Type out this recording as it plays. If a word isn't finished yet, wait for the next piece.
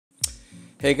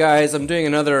Hey guys, I'm doing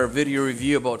another video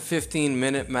review about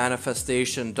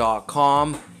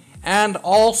 15minutemanifestation.com and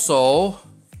also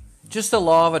just the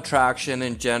law of attraction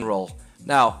in general.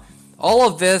 Now, all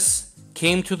of this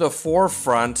came to the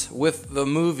forefront with the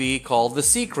movie called The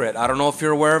Secret. I don't know if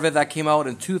you're aware of it. That came out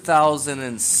in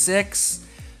 2006.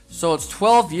 So it's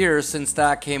 12 years since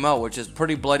that came out, which is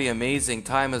pretty bloody amazing.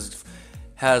 Time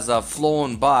has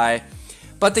flown by.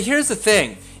 But here's the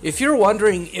thing. If you're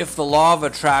wondering if the law of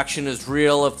attraction is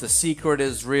real, if the secret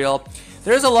is real,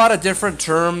 there's a lot of different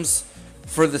terms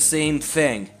for the same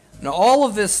thing. Now, all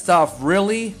of this stuff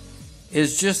really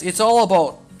is just, it's all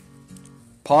about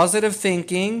positive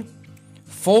thinking,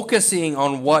 focusing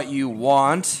on what you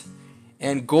want,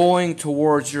 and going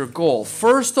towards your goal.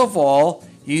 First of all,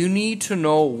 you need to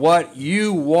know what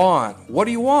you want. What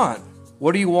do you want?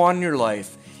 What do you want in your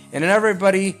life? And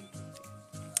everybody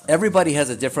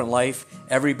has a different life.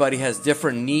 Everybody has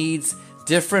different needs,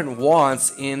 different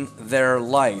wants in their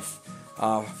life.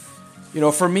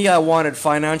 For me, I wanted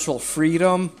financial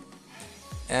freedom,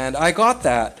 and I got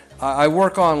that. I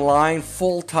work online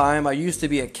full time. I used to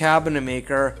be a cabinet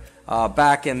maker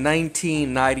back in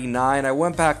 1999. I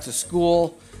went back to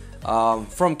school.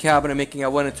 From cabinet making, I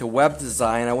went into web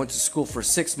design. I went to school for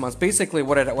 6 months. Basically,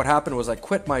 what happened was I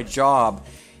quit my job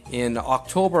in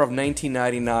October of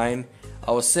 1999. I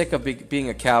was sick of being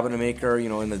a cabinet maker,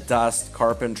 in the dust,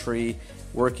 carpentry,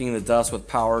 working in the dust with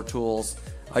power tools.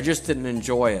 I just didn't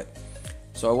enjoy it.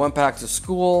 So I went back to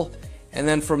school, and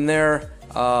then from there,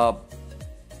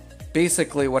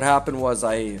 basically what happened was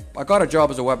I got a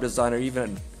job as a web designer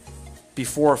even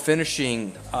before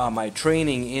finishing my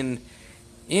training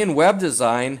in web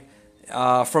design.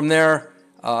 From there,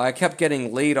 I kept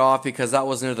getting laid off because that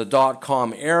was near the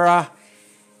 .com era,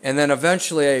 and then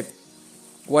eventually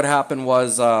what happened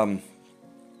was I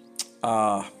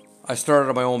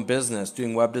started my own business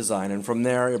doing web design, and from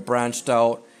there it branched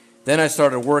out. Then I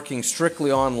started working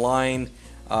strictly online,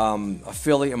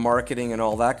 affiliate marketing and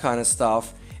all that kind of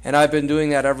stuff, and I've been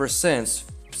doing that ever since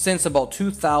about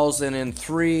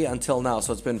 2003 until now.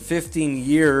 So it's been 15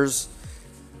 years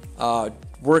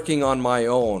working on my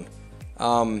own.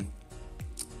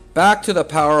 Back to the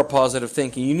power of positive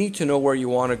thinking. You need to know where you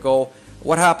want to go.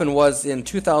 What happened was in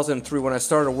 2003 when I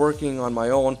started working on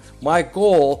my own, my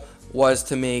goal was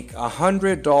to make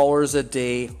 $100 a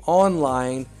day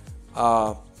online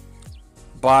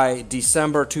by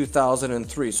December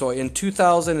 2003. So in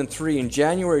 2003, in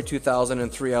January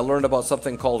 2003, I learned about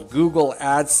something called Google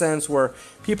AdSense, where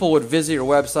people would visit your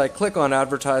website, click on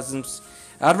advertisements,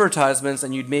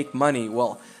 and you'd make money.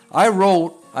 Well, I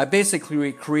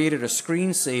basically created a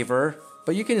screensaver.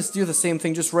 But you can just do the same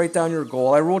thing, just write down your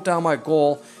goal. I wrote down my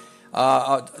goal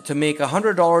to make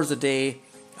 $100 a day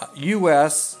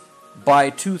US by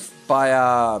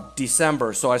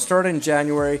December. So I started in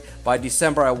January. By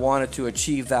December, I wanted to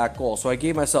achieve that goal. So I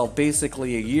gave myself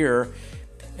basically a year,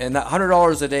 and that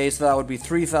 $100 a day, so that would be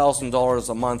 $3,000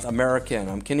 a month American.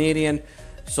 I'm Canadian,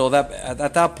 so that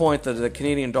at that point, the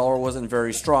Canadian dollar wasn't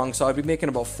very strong. So I'd be making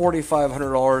about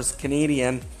 $4,500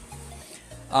 Canadian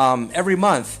every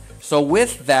month. So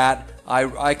with that,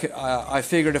 I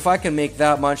figured if I can make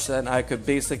that much, then I could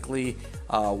basically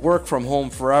work from home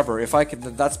forever. If I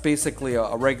could, that's basically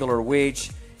a regular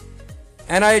wage.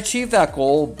 And I achieved that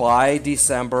goal by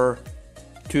December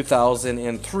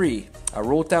 2003. I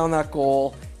wrote down that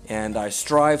goal, and I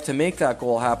strive to make that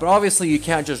goal happen. Obviously, you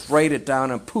can't just write it down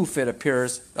and poof, it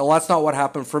appears. Well, that's not what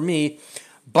happened for me.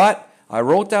 But I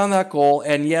wrote down that goal,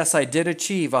 and yes, I did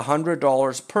achieve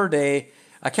 $100 per day.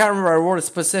 I can't remember, I wrote a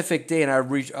specific day, and I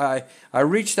reached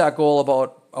that goal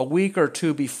about a week or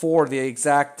two before the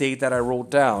exact date that I wrote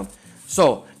down.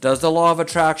 So, does the law of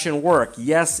attraction work?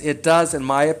 Yes, it does, in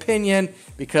my opinion,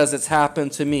 because it's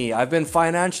happened to me. I've been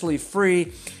financially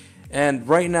free, and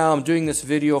right now I'm doing this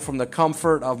video from the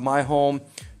comfort of my home,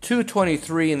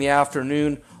 2:23 in the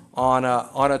afternoon on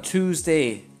a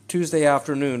Tuesday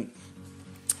afternoon,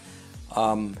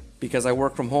 because I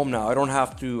work from home now. I don't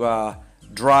have to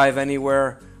drive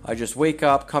anywhere. I just wake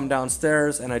up, come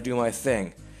downstairs, and I do my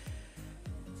thing.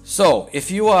 So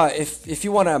if you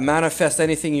want to manifest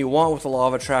anything you want with the law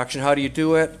of attraction, how do you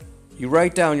do it? You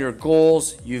write down your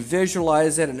goals, you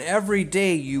visualize it, and every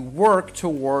day you work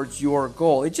towards your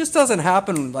goal. It just doesn't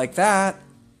happen like that.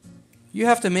 You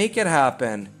have to make it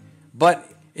happen. But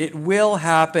it will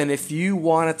happen if you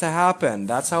want it to happen.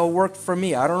 That's how it worked for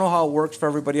me. I don't know how it works for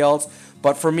everybody else,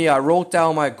 but for me, I wrote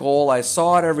down my goal. I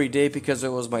saw it every day because it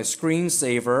was my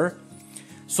screensaver.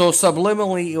 So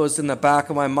subliminally, it was in the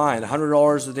back of my mind.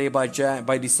 $100 a day by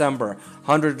December.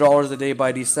 $100 a day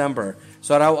by December.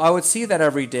 So I would see that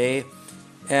every day,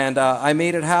 and I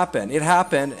made it happen. It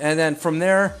happened, and then from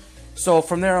there,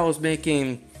 I was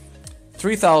making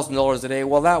 $3,000 a day.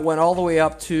 Well, that went all the way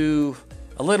up to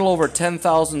a little over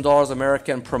 $10,000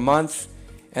 American per month,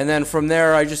 and then from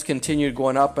there I just continued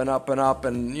going up and up and up,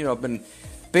 and been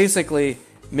basically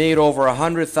made over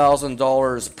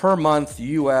 $100,000 per month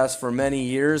US for many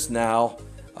years now.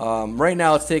 Right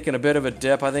now it's taken a bit of a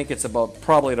dip. I think it's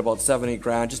probably at about 70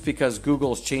 grand, just because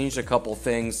Google's changed a couple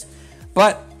things.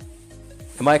 But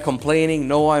am I complaining?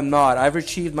 No, I'm not. I've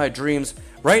achieved my dreams.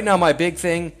 Right now my big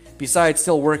thing, besides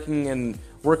still working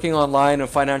online and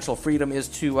financial freedom, is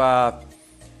to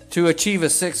achieve a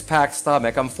six-pack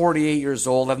stomach. I'm 48 years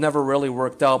old. I've never really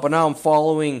worked out, but now I'm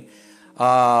following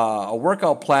a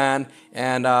workout plan,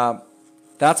 and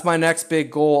that's my next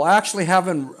big goal. I actually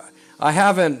haven't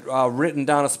written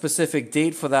down a specific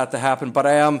date for that to happen, but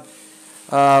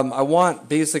I want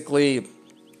basically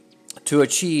to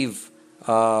achieve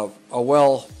a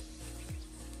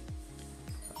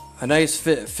nice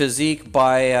physique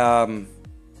by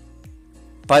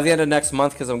the end of next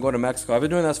month, because I'm going to Mexico. I've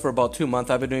been doing this for about 2 months.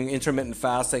 I've been doing intermittent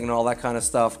fasting and all that kind of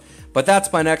stuff. But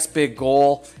that's my next big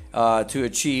goal, to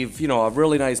achieve, a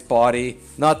really nice body.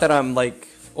 Not that I'm like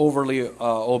overly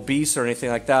obese or anything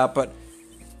like that, but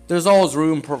there's always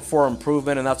room for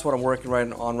improvement, and that's what I'm working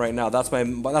on right now. That's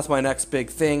my next big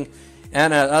thing.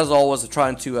 And as always,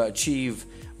 trying to achieve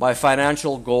my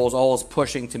financial goals, always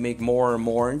pushing to make more and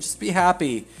more, and just be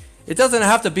happy. It doesn't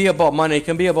have to be about money. It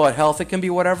can be about health. It can be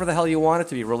whatever the hell you want it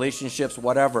to be. Relationships,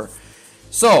 whatever.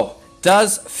 So,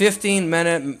 does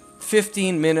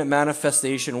 15-minute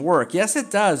manifestation work? Yes,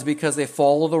 it does, because they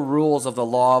follow the rules of the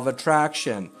law of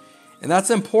attraction. And that's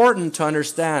important to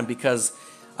understand, because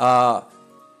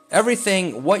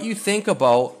everything, what you think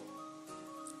about,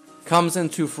 comes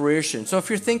into fruition. So if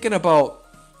you're thinking about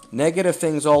negative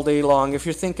things all day long, if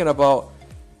you're thinking about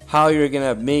how you're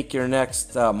going to make your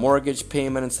next mortgage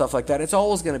payment and stuff like that, it's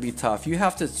always going to be tough. You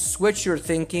have to switch your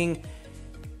thinking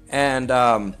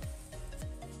and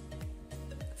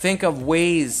think of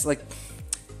ways, like,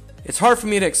 it's hard for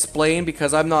me to explain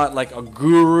because I'm not like a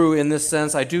guru in this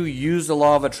sense. I do use the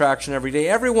law of attraction every day.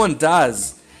 Everyone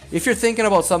does. If you're thinking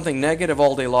about something negative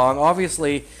all day long,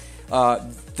 obviously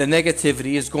the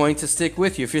negativity is going to stick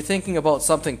with you. If you're thinking about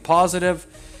something positive,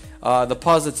 the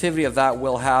positivity of that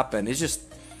will happen. It's just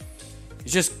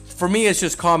for me, it's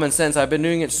just common sense. I've been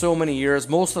doing it so many years,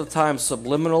 most of the time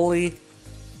subliminally.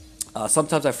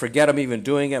 Sometimes I forget I'm even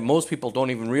doing it. Most people don't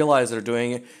even realize they're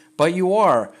doing it, but you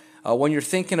are. When you're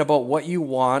thinking about what you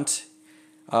want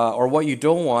or what you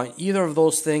don't want, either of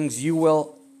those things,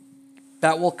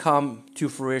 that will come to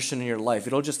fruition in your life.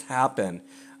 It'll just happen.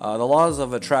 The laws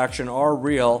of attraction are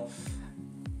real,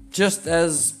 just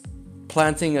as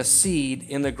planting a seed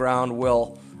in the ground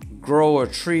will grow a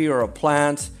tree or a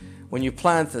plant. When you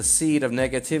plant the seed of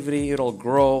negativity, it'll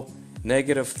grow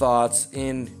negative thoughts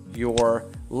in your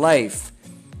life.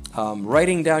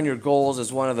 Writing down your goals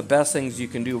is one of the best things you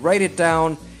can do. Write it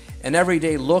down, and every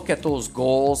day look at those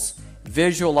goals,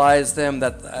 visualize them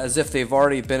as if they've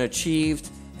already been achieved,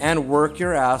 and work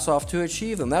your ass off to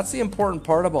achieve them. That's the important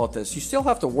part about this. You still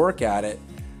have to work at it,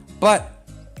 but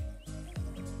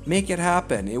make it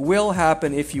happen. It will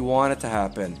happen if you want it to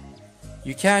happen.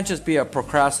 You can't just be a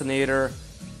procrastinator,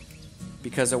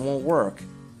 because it won't work.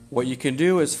 What you can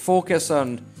do is focus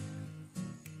on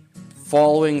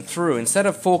following through. Instead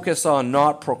of focus on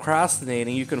not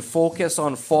procrastinating, you can focus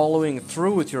on following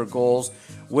through with your goals,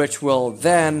 which will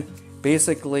then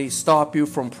basically stop you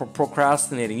from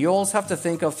procrastinating. You always have to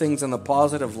think of things in the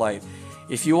positive light.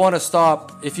 If you want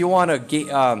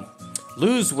to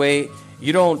lose weight,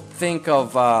 you don't think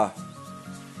of I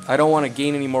don't want to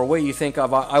gain any more weight. You think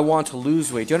of I want to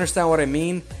lose weight. Do you understand what I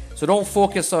mean? So don't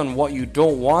focus on what you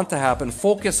don't want to happen.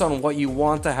 Focus on what you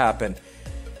want to happen.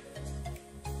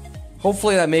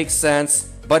 Hopefully that makes sense.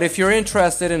 But if you're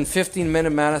interested in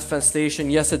 15-minute manifestation,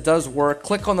 yes, it does work.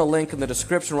 Click on the link in the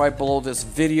description right below this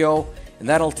video, and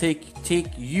that'll take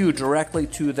you directly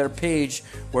to their page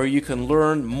where you can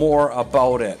learn more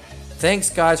about it. Thanks,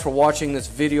 guys, for watching this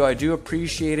video. I do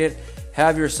appreciate it.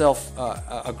 Have yourself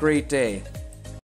a great day.